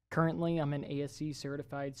 Currently, I'm an ASC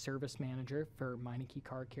certified service manager for Meineke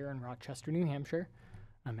Car Care in Rochester, New Hampshire.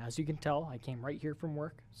 As you can tell, I came right here from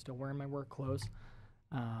work, still wearing my work clothes.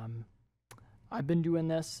 I've been doing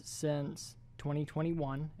this since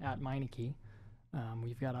 2021 at Meineke.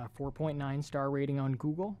 We've got a 4.9 star rating on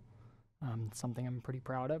Google, something I'm pretty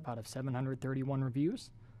proud of, out of 731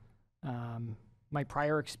 reviews. My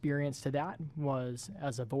prior experience to that was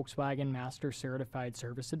as a Volkswagen Master Certified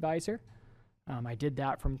Service Advisor. I did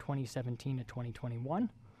that from 2017 to 2021.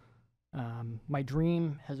 My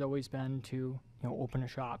dream has always been to, open a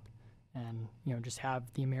shop and, just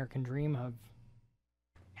have the American dream of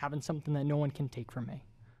having something that no one can take from me.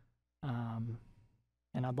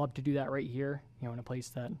 And I'd love to do that right here, in a place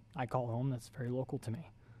that I call home that's very local to me.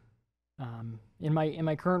 In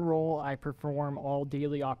my current role, I perform all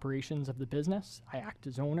daily operations of the business. I act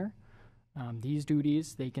as owner. These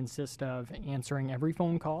duties, they consist of answering every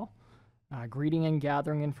phone call, greeting and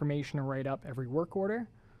gathering information to write up every work order.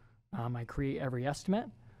 I create every estimate.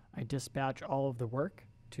 I dispatch all of the work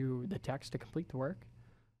to the techs to complete the work.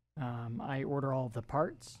 I order all of the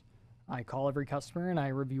parts. I call every customer and I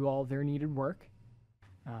review all of their needed work.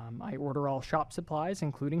 I order all shop supplies,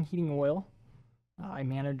 including heating oil. I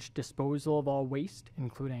manage disposal of all waste,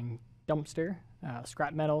 including dumpster,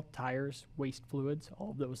 scrap metal, tires, waste fluids,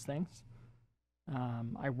 all of those things.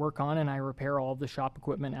 I work on and I repair all of the shop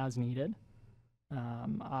equipment as needed.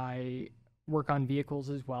 I work on vehicles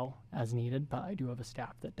as well as needed, but I do have a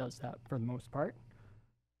staff that does that for the most part.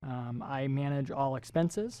 I manage all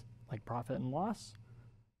expenses, like profit and loss.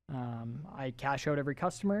 I cash out every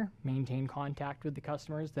customer, maintain contact with the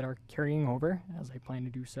customers that are carrying over, as I plan to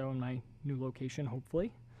do so in my new location,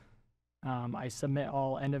 hopefully. I submit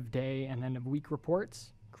all end of day and end of week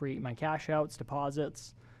reports, create my cash outs,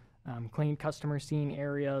 deposits, clean customer scene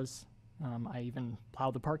areas. I even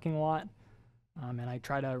plow the parking lot, and I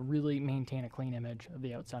try to really maintain a clean image of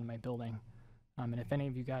the outside of my building. And if any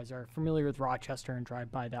of you guys are familiar with Rochester and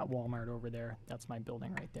drive by that Walmart over there, that's my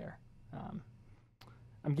building right there.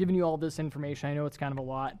 I'm giving you all this information. I know it's kind of a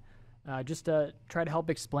lot, just to try to help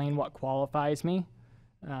explain what qualifies me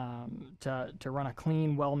to run a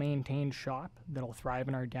clean, well-maintained shop that'll thrive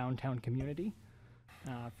in our downtown community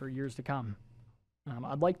for years to come.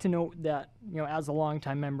 I'd like to note that, as a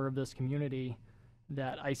longtime member of this community,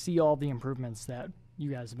 that I see all the improvements that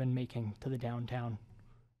you guys have been making to the downtown.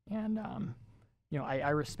 And, I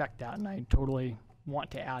respect that, and I totally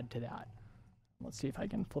want to add to that. Let's see if I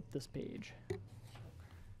can flip this page.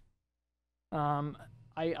 I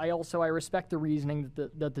respect the reasoning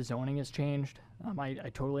that the zoning has changed.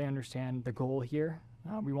 I totally understand the goal here.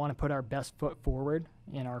 We want to put our best foot forward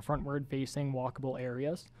in our frontward-facing walkable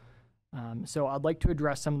areas. So I'd like to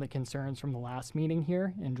address some of the concerns from the last meeting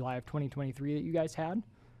here in July of 2023 that you guys had.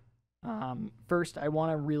 First, I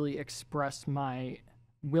want to really express my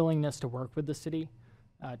willingness to work with the city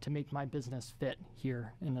to make my business fit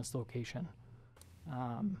here in this location.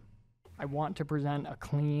 I want to present a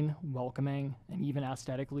clean, welcoming, and even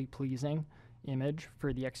aesthetically pleasing image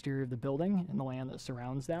for the exterior of the building and the land that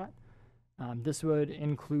surrounds that. This would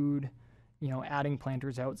include, adding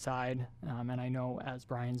planters outside, and I know, as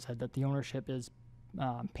Brian said, that the ownership is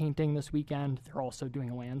painting this weekend. They're also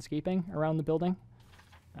doing landscaping around the building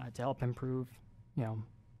to help improve,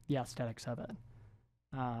 the aesthetics of it.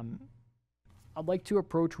 I'd like to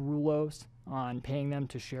approach Rulos on paying them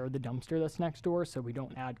to share the dumpster that's next door so we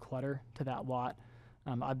don't add clutter to that lot.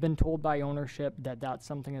 I've been told by ownership that that's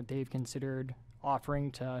something that they've considered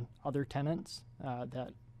offering to other tenants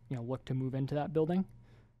that look to move into that building.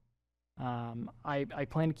 I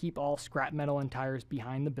plan to keep all scrap metal and tires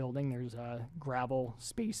behind the building. There's a gravel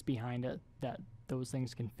space behind it that those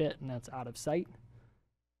things can fit, and that's out of sight.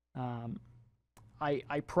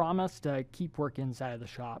 I promise to keep work inside of the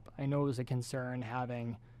shop. I know it was a concern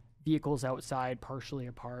having vehicles outside partially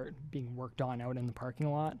apart being worked on out in the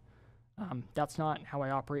parking lot. That's not how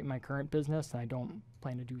I operate my current business, and I don't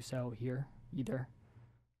plan to do so here either.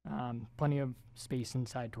 Plenty of space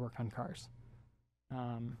inside to work on cars.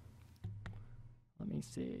 Let me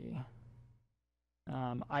see.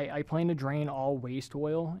 I plan to drain all waste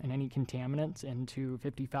oil and any contaminants into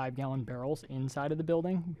 55-gallon barrels inside of the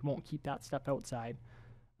building. We won't keep that stuff outside.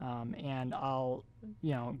 And I'll,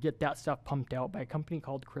 get that stuff pumped out by a company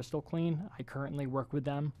called Crystal Clean. I currently work with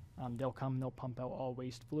them. They'll come, they'll pump out all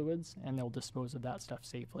waste fluids, and they'll dispose of that stuff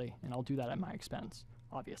safely. And I'll do that at my expense,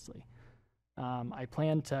 obviously. I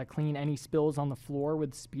plan to clean any spills on the floor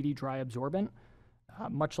with Speedy Dry Absorbent.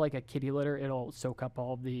 Much like a kitty litter, it'll soak up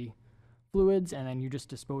all the fluids, and then you just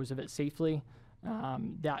dispose of it safely.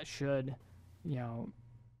 That should,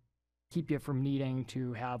 keep you from needing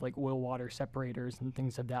to have like oil water separators and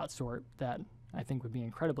things of that sort that I think would be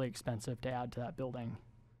incredibly expensive to add to that building.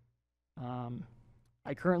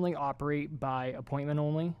 I currently operate by appointment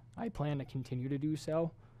only. I plan to continue to do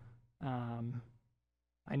so.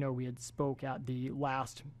 I know we had spoke at the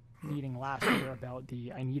last meeting last year about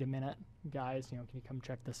the I need a minute, guys, can you come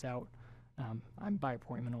check this out? I'm by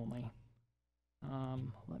appointment only.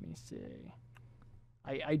 Let me see.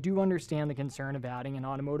 I do understand the concern of adding an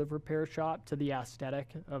automotive repair shop to the aesthetic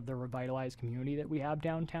of the revitalized community that we have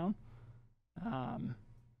downtown.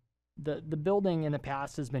 The building in the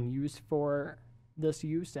past has been used for this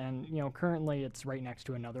use, and currently it's right next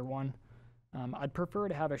to another one. I'd prefer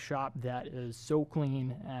to have a shop that is so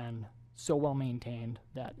clean and so well maintained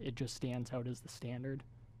that it just stands out as the standard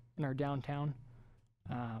in our downtown.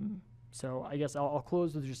 So I guess I'll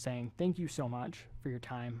close with just saying thank you so much for your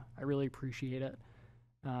time. I really appreciate it.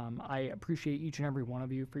 I appreciate each and every one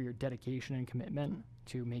of you for your dedication and commitment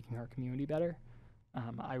to making our community better.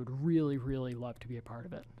 I would really, really love to be a part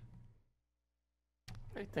of it.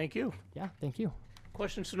 Okay, thank you. Yeah, thank you.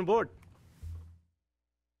 Questions from the board?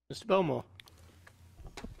 Mr. Belmore?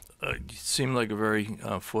 You seem like a very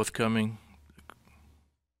forthcoming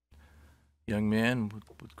young man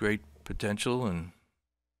with great potential and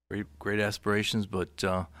great aspirations, but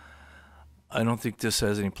I don't think this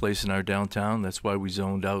has any place in our downtown. That's why we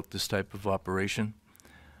zoned out this type of operation.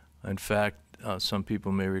 In fact, some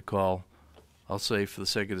people may recall, I'll say for the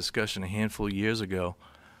sake of discussion, a handful of years ago,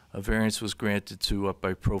 a variance was granted to Up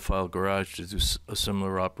by Profile Garage to do a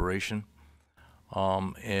similar operation.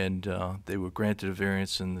 They were granted a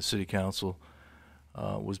variance, and the city council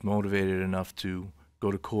was motivated enough to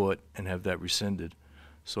go to court and have that rescinded.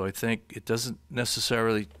 So I think it doesn't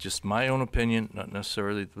necessarily, just my own opinion, not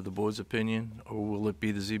necessarily the board's opinion, or will it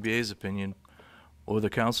be the ZBA's opinion or the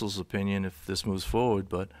council's opinion if this moves forward,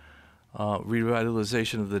 but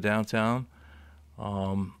revitalization of the downtown,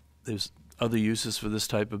 there's other uses for this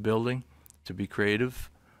type of building to be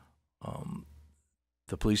creative.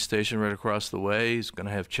 The police station right across the way is going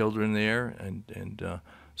to have children there and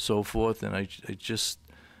so forth, and I just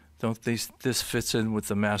don't think this fits in with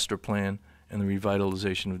the master plan and the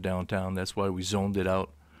revitalization of downtown. That's why we zoned it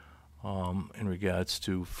out in regards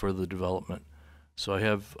to further development. So I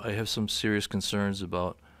have some serious concerns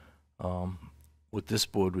about what this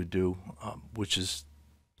board would do, which is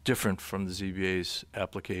different from the ZBA's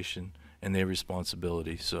application and their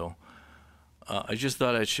responsibility. So I just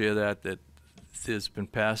thought I'd share that there's been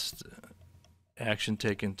past action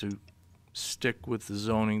taken to stick with the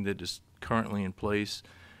zoning that is currently in place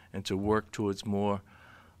and to work towards more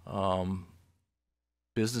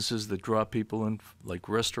businesses that draw people in, like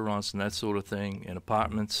restaurants and that sort of thing, and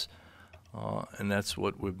apartments, and that's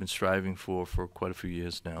what we've been striving for quite a few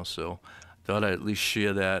years now. So thought I'd at least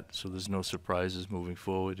share that so there's no surprises moving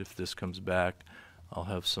forward. If this comes back, I'll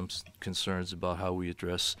have some concerns about how we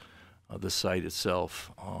address the site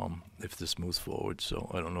itself if this moves forward.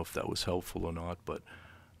 So I don't know if that was helpful or not, but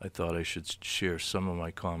I thought I should share some of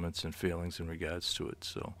my comments and feelings in regards to it.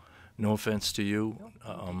 So no offense to you.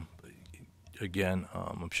 Again,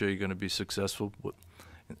 I'm sure you're going to be successful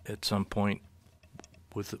at some point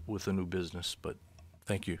with a new business, but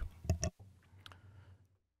thank you.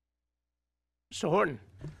 Mr. Horton?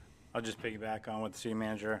 I'll just piggyback on what the city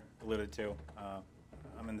manager alluded to.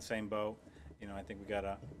 I'm in the same boat. I think we got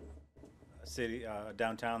a city,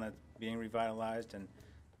 downtown that's being revitalized, and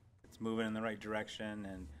it's moving in the right direction.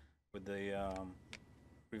 And with the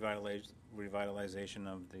revitalization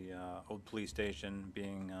of the old police station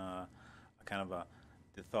being kind of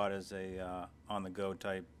the thought is a on-the-go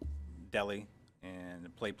type deli and a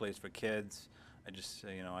play place for kids. I just,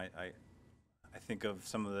 I think of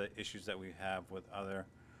some of the issues that we have with other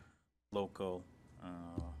local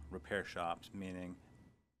repair shops, meaning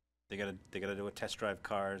they gotta do a test drive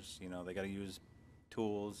cars. They gotta use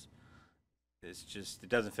tools. It's just, it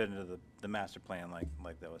doesn't fit into the master plan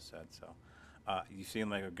like that was said. So you seem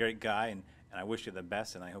like a great guy, and I wish you the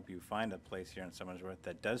best, and I hope you find a place here in Somersworth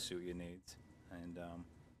that does suit your needs, and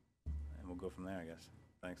we'll go from there, I guess.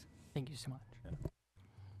 Thanks. Thank you so much. Yeah.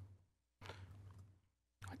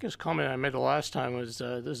 I guess comment I made the last time was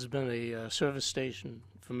this has been a service station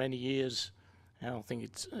for many years. I don't think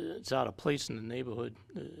it's out of place in the neighborhood.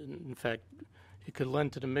 In fact, it could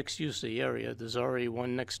lend to the mixed use of the area. There's already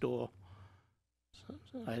one next door.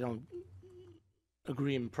 So I don't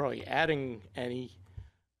agree in probably adding any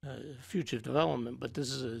future development, but this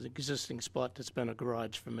is an existing spot that's been a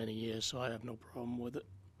garage for many years, so I have no problem with it.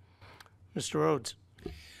 Mr. Rhodes?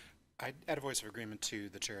 I'd add a voice of agreement to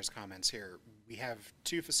the chair's comments here. We have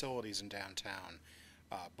two facilities in downtown,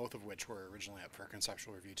 both of which were originally up for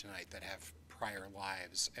conceptual review tonight, that have prior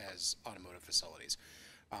lives as automotive facilities.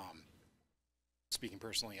 Speaking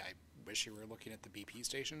personally, I wish you were looking at the BP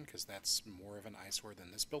station, because that's more of an eyesore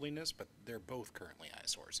than this building is, but they're both currently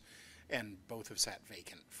eyesores, and both have sat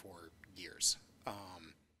vacant for years.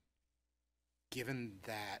 Given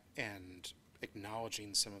that, and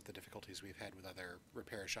acknowledging some of the difficulties we've had with other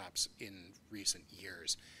repair shops in recent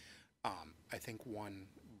years, I think one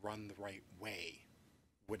run the right way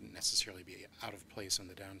wouldn't necessarily be out of place in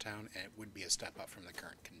the downtown, and it would be a step up from the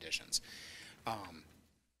current conditions.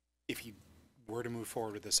 If you were to move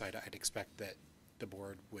forward with this site, I'd expect that the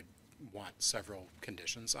board would want several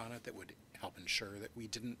conditions on it that would help ensure that we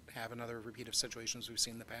didn't have another repeat of situations we've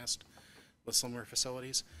seen in the past with similar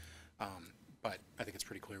facilities. But I think it's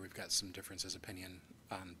pretty clear we've got some differences of opinion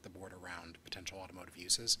on the board around potential automotive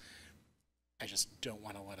uses. I just don't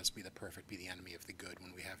want to let us be the perfect, be the enemy of the good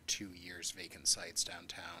when we have 2 years vacant sites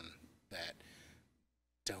downtown that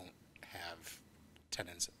don't have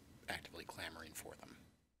tenants actively clamoring for them.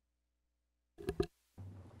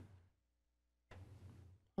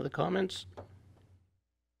 Other comments?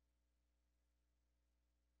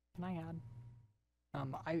 Can I add?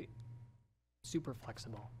 I super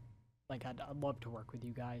flexible. Like I'd love to work with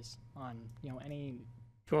you guys on any.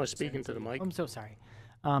 If you want to speak into the mic. I'm so sorry.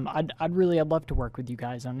 I'd love to work with you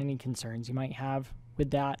guys on any concerns you might have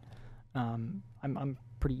with that. I'm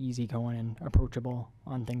pretty easygoing and approachable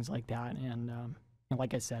on things like that. And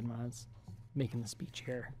like I said when I was making the speech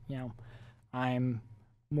here, I'm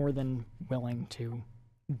more than willing to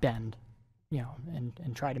bend, and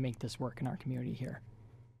try to make this work in our community here.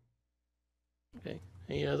 Okay.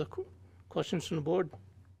 Any other questions from the board?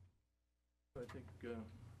 I think good.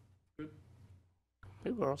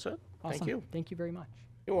 Okay, we're all set. Awesome. Thank you. Thank you very much.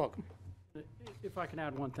 You're welcome. If I can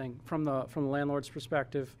add one thing, from the landlord's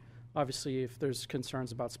perspective, obviously if there's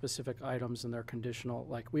concerns about specific items and they're conditional,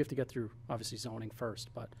 like we have to get through obviously zoning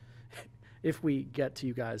first, but if we get to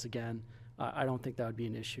you guys again, I don't think that would be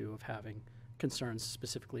an issue of having concerns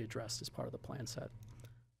specifically addressed as part of the plan set.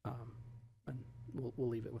 And we'll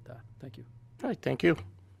leave it with that. Thank you. All right, thank you.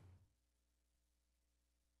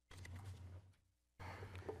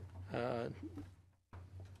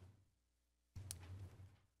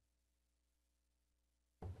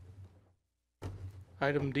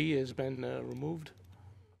 Item D has been removed.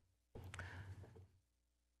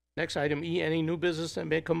 Next, item E, any new business that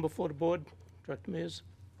may come before the board? Director Mears?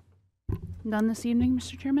 None this evening,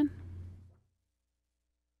 Mr. Chairman.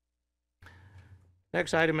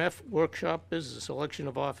 Next, item F, workshop business, election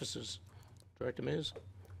of officers. Director Mears?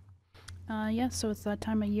 Yes, so it's that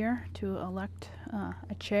time of year to elect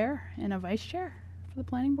a chair and a vice chair for the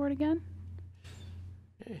planning board again.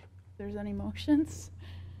 Okay. If there's any motions.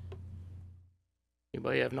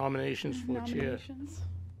 Anybody have nominations for chair? Nominations?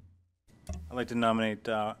 I'd like to nominate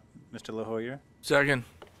Mr. LaHoyer. Second.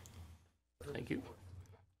 Thank you.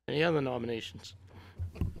 Any other nominations?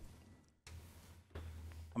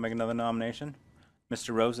 I'll make another nomination.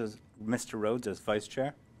 Mr. Rhodes as vice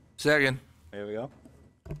chair. Second. There we go.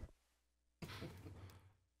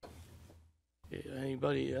 Okay,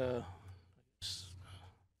 anybody,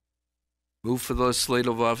 Move for the slate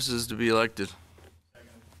of officers to be elected.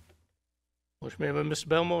 motion made by Mr.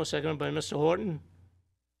 Belmore, seconded by Mr. Horton.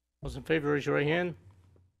 Those in favor, raise your right hand.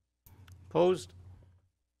 Opposed?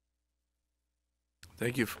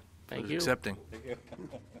 Thank you for Thank you. accepting. Thank you.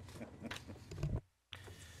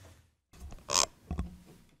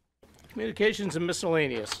 Communications and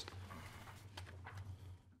miscellaneous.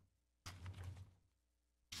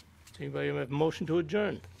 Does anybody have a motion to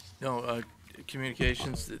adjourn? No,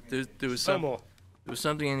 communications, there was Belmore. there was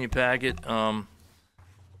something in your packet, from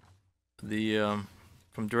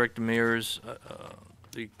Director Mears,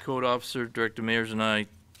 the code officer, Director Mears, and I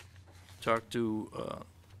talked to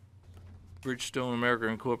Bridgestone America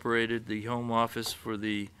Incorporated, the home office for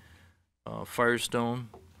the Firestone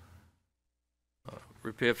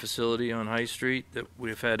repair facility on High Street that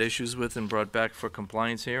we've had issues with and brought back for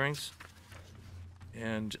compliance hearings.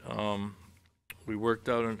 And we worked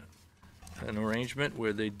out an arrangement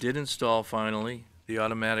where they did install finally the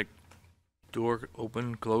automatic door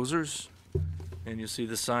open closers. And you see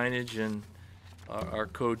the signage, and our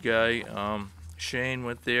code guy, Shane,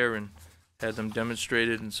 went there and had them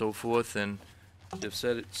demonstrated and so forth. And they've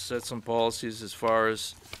set some policies as far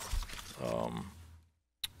as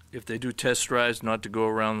if they do test drives, not to go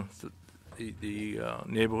around the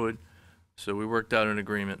neighborhood. So we worked out an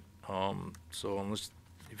agreement. So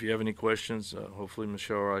if you have any questions, hopefully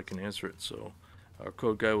Michelle or I can answer it. So our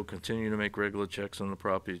code guy will continue to make regular checks on the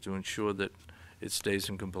property to ensure that it stays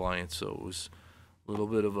in compliance. So it was a little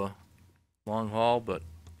bit of a long haul, but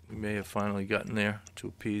we may have finally gotten there to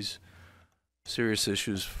appease serious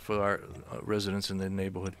issues for our residents in the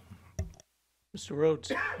neighborhood. Mr.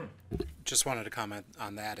 Rhodes. Just wanted to comment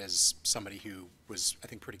on that as somebody who was, I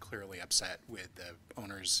think, pretty clearly upset with the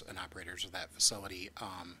owners and operators of that facility.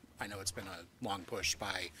 I know it's been a long push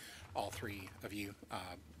by all three of you,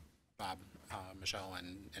 Bob, Michelle,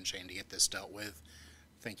 and Shane, to get this dealt with.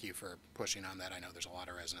 Thank you for pushing on that. I know there's a lot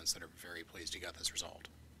of residents that are very pleased you got this resolved.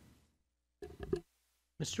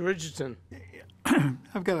 Mr. Richardson?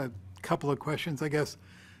 I've got a couple of questions, I guess.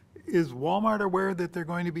 Is Walmart aware that they're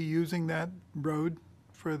going to be using that road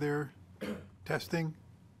for their testing?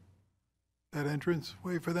 That entrance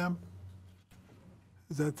way for them?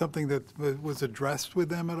 Is that something that was addressed with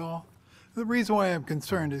them at all? The reason why I'm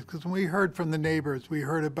concerned is because when we heard from the neighbors, we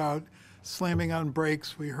heard about slamming on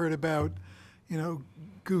brakes, we heard about, you know,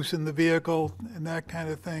 goose in the vehicle and that kind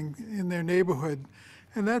of thing in their neighborhood.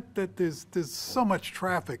 And that there's so much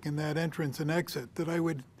traffic in that entrance and exit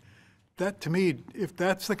that to me, if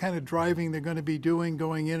that's the kind of driving they're going to be doing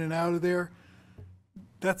going in and out of there,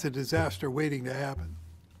 that's a disaster waiting to happen.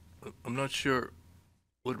 I'm not sure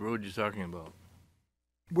what road you're talking about.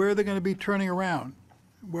 Where are they going to be turning around?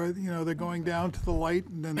 Where, you know, they're going down to the light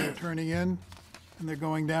and then they're turning in and they're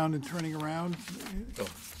going down and turning around. Oh,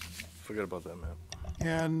 forget about that, man.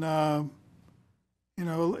 And, you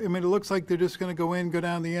know, I mean, it looks like they're just going to go in, go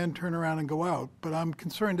down the end, turn around and go out. But I'm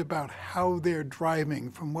concerned about how they're driving.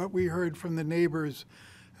 From what we heard from the neighbors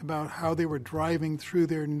about how they were driving through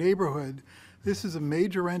their neighborhood, this is a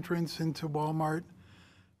major entrance into Walmart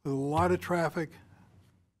with a lot of traffic.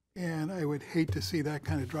 And I would hate to see that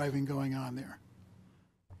kind of driving going on there.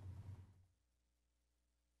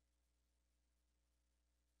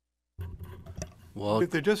 Well, If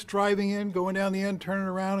they're just driving in, going down the end, turning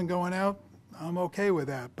around and going out, I'm okay with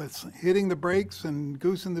that. But hitting the brakes and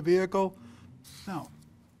goosing the vehicle, no.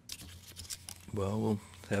 well, we'll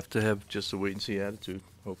have to have just a wait-and-see attitude.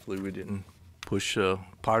 Hopefully we didn't push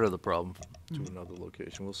part of the problem to another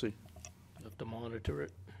location. We'll see. You have to monitor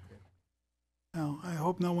it. No, I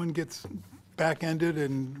hope no one gets back-ended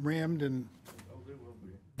and rammed and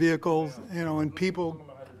vehicles, you know, and people.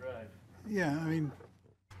 Yeah, I mean,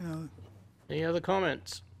 you know. Any other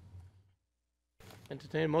comments?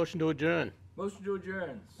 Entertain a motion to adjourn. Motion to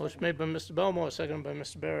adjourn. Motion made by Mr. Belmore, seconded by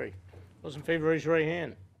Mr. Barry. Those in favor, raise your right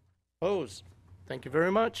hand. Opposed? Thank you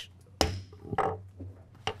very much.